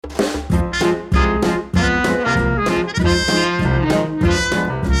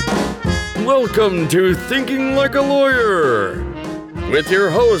Welcome to Thinking Like a Lawyer with your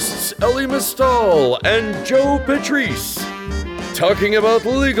hosts Ellie Mistal and Joe Patrice, talking about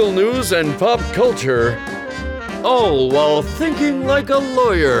legal news and pop culture, all while thinking like a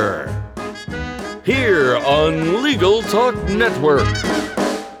lawyer. Here on Legal Talk Network.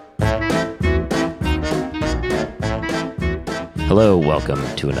 Hello, welcome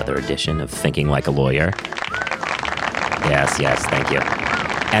to another edition of Thinking Like a Lawyer. Yes, thank you.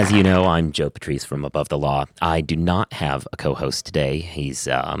 As you know, I'm Joe Patrice from Above the Law. I do not have a co-host today. He's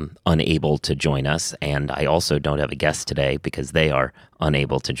unable to join us, and I also don't have a guest today because they are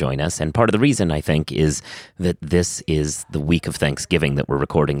unable to join us. And part of the reason, I think, is that this is the week of Thanksgiving that we're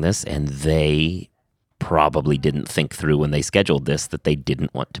recording this, and they probably didn't think through when they scheduled this that they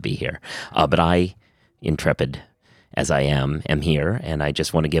didn't want to be here. But I, intrepid as I am here, and I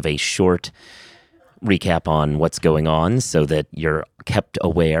just want to give a short recap on what's going on so that you're kept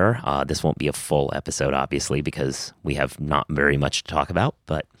aware. This won't be a full episode, obviously, because we have not very much to talk about,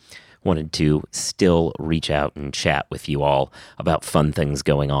 but wanted to still reach out and chat with you all about fun things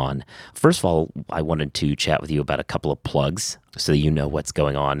going on. First of all, I wanted to chat with you about a couple of plugs so that you know what's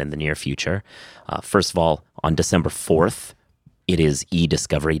going on in the near future. First of all, on December 4th, it is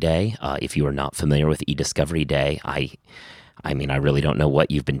eDiscovery Day. If you are not familiar with eDiscovery Day, I mean, I really don't know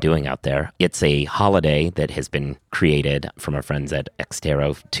what you've been doing out there. It's a holiday that has been created from our friends at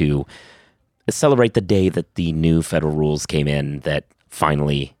Xtero to celebrate the day that the new federal rules came in that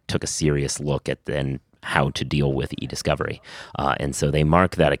finally took a serious look at then how to deal with e-discovery. And so they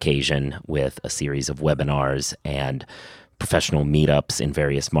mark that occasion with a series of webinars and professional meetups in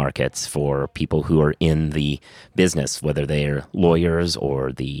various markets for people who are in the business, whether they're lawyers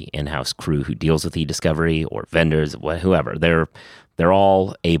or the in-house crew who deals with e-discovery or vendors, whoever. They're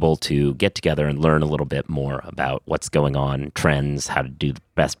all able to get together and learn a little bit more about what's going on, trends, how to do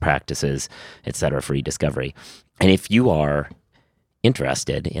best practices, et cetera, for e-discovery. And if you are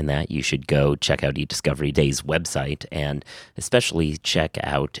interested in that, you should go check out eDiscovery Day's website and especially check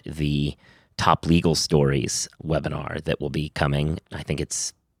out the Top Legal Stories webinar that will be coming. I think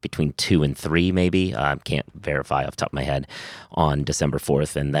it's between 2 and 3, maybe. I can't verify off the top of my head, on December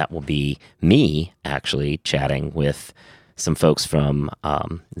 4th. And that will be me actually chatting with some folks from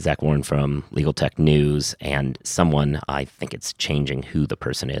Zach Warren from Legal Tech News and someone, I think it's changing who the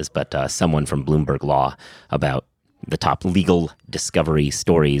person is, but someone from Bloomberg Law about the top legal discovery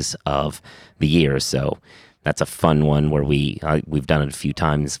stories of the year. So that's a fun one where we've done it a few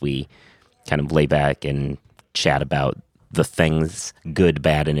times. We kind of lay back and chat about the things, good,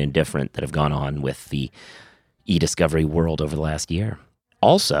 bad, and indifferent, that have gone on with the e-discovery world over the last year.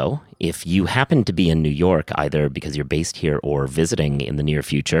 Also, if you happen to be in New York, either because you're based here or visiting in the near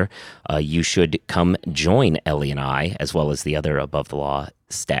future, you should come join Ellie and I, as well as the other Above the Law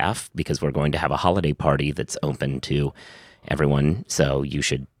staff, because we're going to have a holiday party that's open to everyone, so you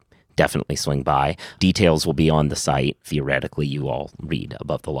should definitely swing by. Details will be on the site. Theoretically, you all read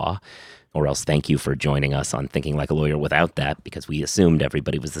Above the Law. Or else thank you for joining us on Thinking Like a Lawyer without that, because we assumed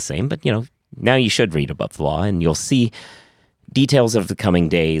everybody was the same. But, now you should read Above the Law, and you'll see details of the coming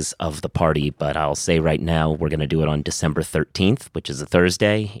days of the party. But I'll say right now, we're going to do it on December 13th, which is a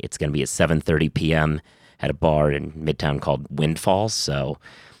Thursday. It's going to be at 7:30 p.m. at a bar in Midtown called Windfall. So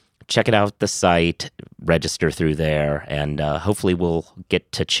check it out, the site, register through there, and hopefully we'll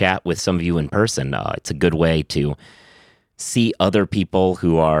get to chat with some of you in person. It's a good way to see other people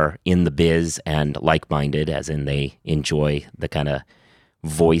who are in the biz and like-minded, as in they enjoy the kind of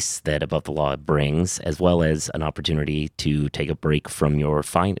voice that Above the Law brings, as well as an opportunity to take a break from your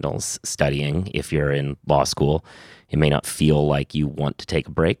finals studying. If you're in law school, it may not feel like you want to take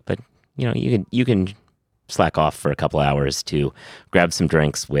a break, but you can slack off for a couple hours to grab some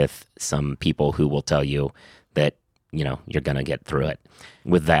drinks with some people who will tell you that you're going to get through it.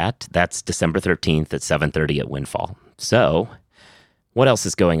 With that, that's December 13th at 7:30 at Windfall. So, what else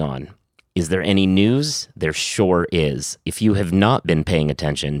is going on? Is there any news? There sure is. If you have not been paying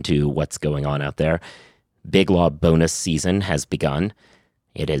attention to what's going on out there, Big Law bonus season has begun.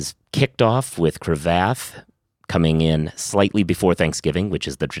 It has kicked off with Cravath coming in slightly before Thanksgiving, which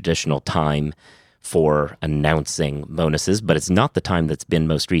is the traditional time for announcing bonuses, but it's not the time that's been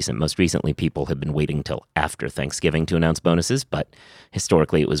most recent. Most recently, people have been waiting till after Thanksgiving to announce bonuses, but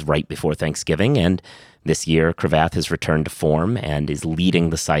historically it was right before Thanksgiving, and this year Cravath has returned to form and is leading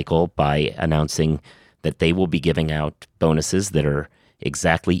the cycle by announcing that they will be giving out bonuses that are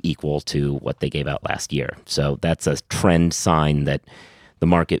exactly equal to what they gave out last year. So that's a trend sign that the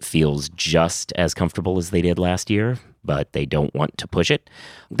market feels just as comfortable as they did last year, but they don't want to push it.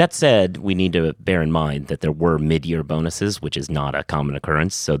 That said, we need to bear in mind that there were mid-year bonuses, which is not a common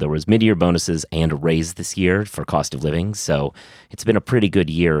occurrence. So there was mid-year bonuses and a raise this year for cost of living. So it's been a pretty good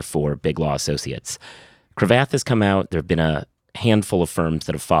year for big law associates. Cravath has come out. There have been a handful of firms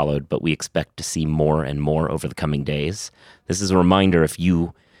that have followed, but we expect to see more and more over the coming days. This is a reminder, if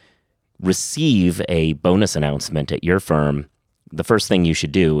you receive a bonus announcement at your firm, the first thing you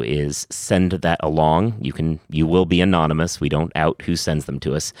should do is send that along. You will be anonymous. We don't out who sends them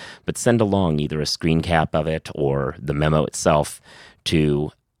to us, but send along either a screen cap of it or the memo itself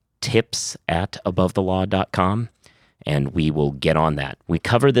to tips@abovethelaw.com, and we will get on that. We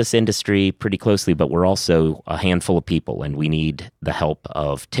cover this industry pretty closely, but we're also a handful of people, and we need the help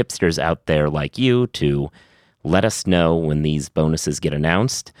of tipsters out there like you to let us know when these bonuses get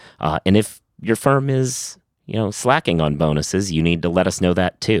announced. And if your firm is slacking on bonuses, you need to let us know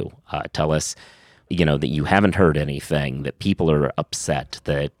that too. Tell us, that you haven't heard anything, that people are upset,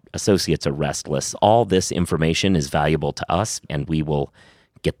 that associates are restless. All this information is valuable to us, and we will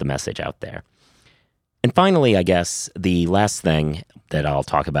get the message out there. And finally, I guess the last thing that I'll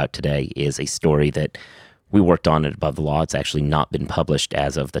talk about today is a story that we worked on at Above the Law. It's actually not been published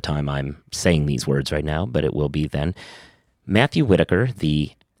as of the time I'm saying these words right now, but it will be then. Matthew Whitaker,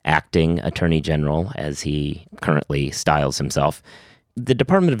 the acting Attorney General, as he currently styles himself, the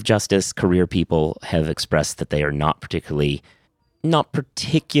Department of Justice career people have expressed that they are not particularly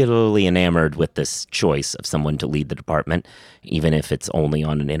enamored with this choice of someone to lead the department, even if it's only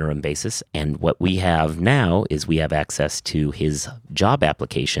on an interim basis. And what we have now is we have access to his job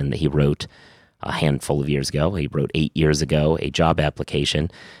application that he wrote a handful of years ago. He wrote 8 years ago a job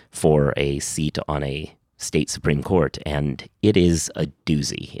application for a seat on a state Supreme Court, and it is a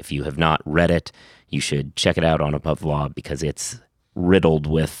doozy. If you have not read it, you should check it out on Above the Law, because it's riddled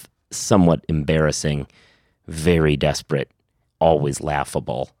with somewhat embarrassing, very desperate, always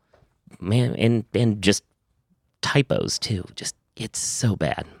laughable, and just typos too. It's so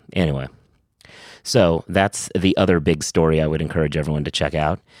bad. Anyway, so that's the other big story I would encourage everyone to check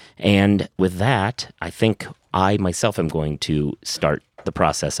out. And with that, I think I myself am going to start the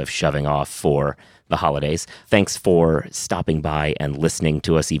process of shoving off for the holidays. Thanks for stopping by and listening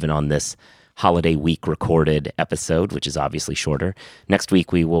to us even on this holiday week recorded episode, which is obviously shorter. Next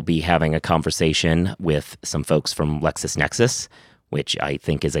week, we will be having a conversation with some folks from LexisNexis, which I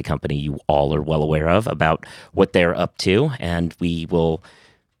think is a company you all are well aware of, about what they're up to. And we will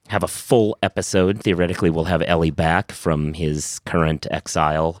have a full episode. Theoretically, we'll have Ellie back from his current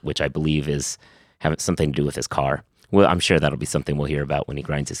exile, which I believe is having something to do with his car. Well, I'm sure that'll be something we'll hear about when he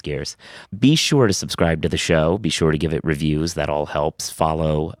grinds his gears. Be sure to subscribe to the show. Be sure to give it reviews. That all helps.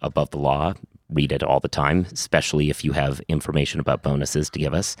 Follow Above the Law. Read it all the time, especially if you have information about bonuses to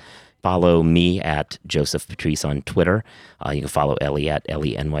give us. Follow me at Joseph Patrice on Twitter. You can follow Ellie at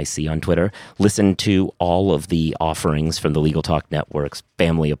EllieNYC on Twitter. Listen to all of the offerings from the Legal Talk Network's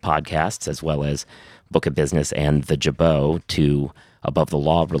family of podcasts, as well as Book of Business and The Jabot, two Above the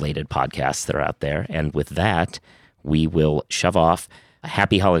Law related podcasts that are out there. And with that, we will shove off.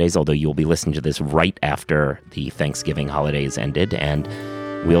 Happy holidays, although you'll be listening to this right after the Thanksgiving holidays ended, and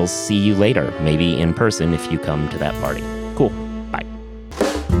we'll see you later, maybe in person if you come to that party. Cool. Bye.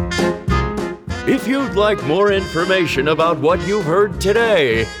 If you'd like more information about what you've heard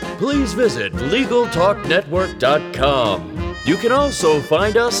today, please visit LegalTalkNetwork.com. You can also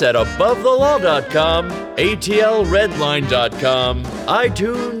find us at AboveTheLaw.com, ATLRedline.com,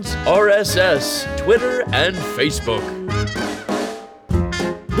 iTunes, RSS, Twitter, and Facebook.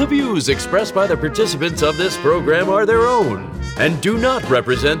 The views expressed by the participants of this program are their own and do not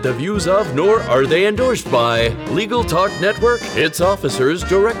represent the views of, nor are they endorsed by, Legal Talk Network, its officers,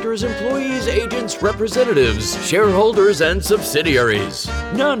 directors, employees, agents, representatives, shareholders, and subsidiaries.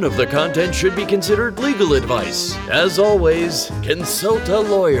 None of the content should be considered legal advice. As always, consult a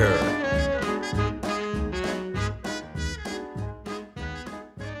lawyer.